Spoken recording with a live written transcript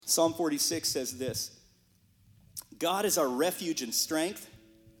Psalm 46 says this: God is our refuge and strength,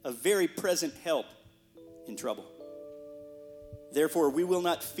 a very present help in trouble. Therefore we will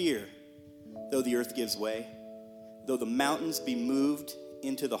not fear, though the earth gives way, though the mountains be moved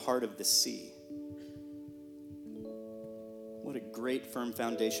into the heart of the sea. What a great firm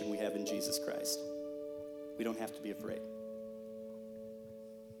foundation we have in Jesus Christ. We don't have to be afraid.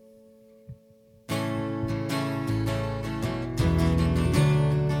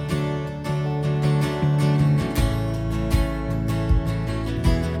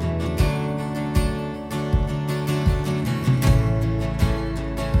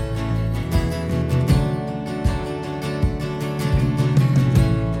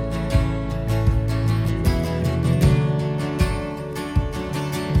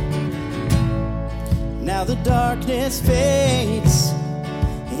 Darkness fades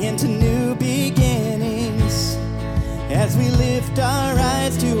into new beginnings as we lift our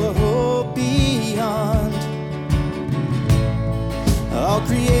eyes to a hope beyond. All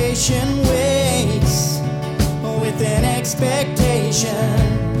creation waits with an expectation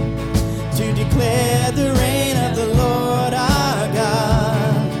to declare the reign of the Lord our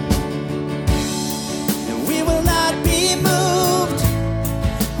God. And we will not be moved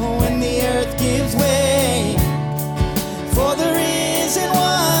when the earth gives way, for the risen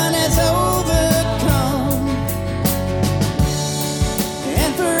one has overcome.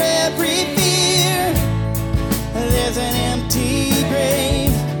 And for every fear, there's an empty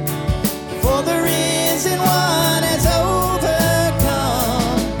grave, for the risen one has overcome.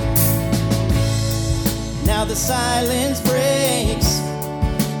 Now the silence breaks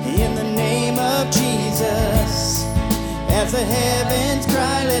in the name of Jesus. As the heavens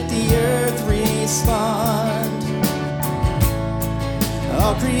cry, let the earth respond.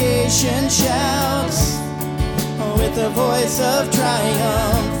 All creation shouts with a voice of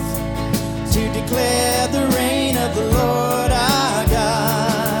triumph to declare the reign of the Lord our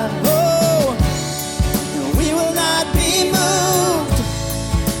God. Oh, we will not be moved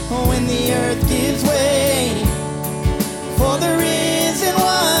when the earth gives way, for the risen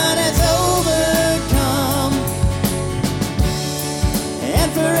one has overcome.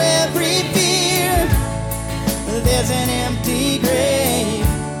 And for every fear, there's an empty grave,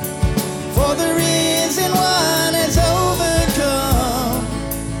 for the risen one has overcome.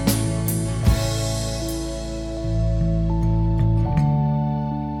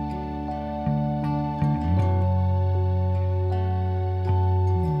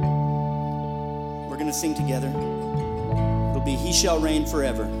 We're going to sing together. It'll be He Shall Reign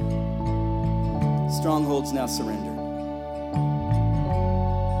Forever. Strongholds now surrender.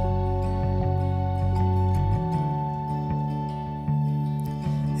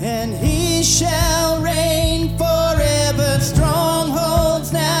 And He shall reign forever.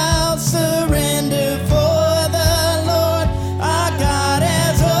 Strongholds now surrender, for the Lord our God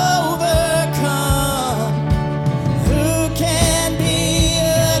has overcome. Who can be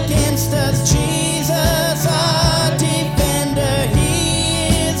against us? Jesus our defender. He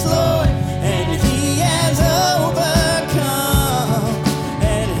is Lord and He has overcome.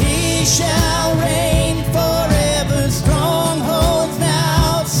 And He shall reign forever. Strongholds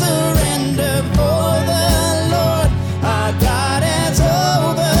now surrender, for the Lord our God has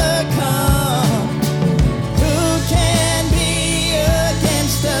overcome. Who can be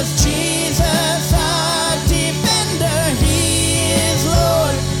against us? Jesus our defender. He is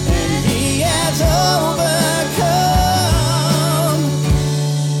Lord and He has overcome.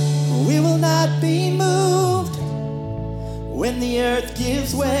 We will not be moved when the earth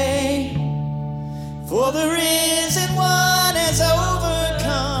gives way, for the risen one has overcome.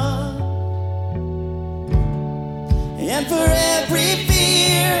 And for every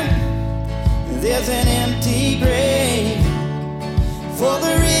fear, there's an empty grave, for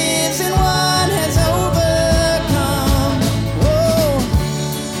the risen one has overcome. Oh,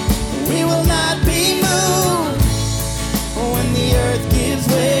 we will not be moved when the earth gives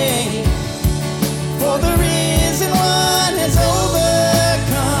way, for the risen one has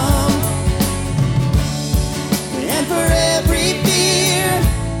overcome. And for every fear,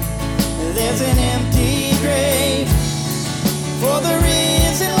 there's an empty grave, for the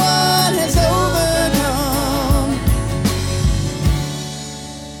risen one has overcome.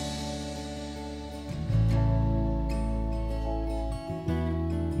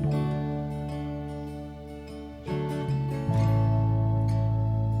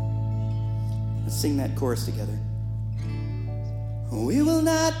 Let's sing that chorus together. We will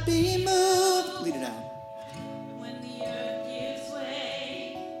not be moved. Lead it out. When the earth gives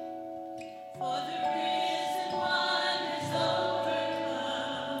way, for the risen one has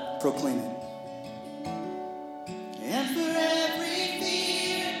overcome. Proclaim it. And for every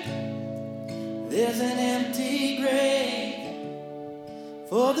fear, there's an empty grave.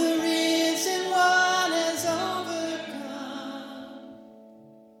 For the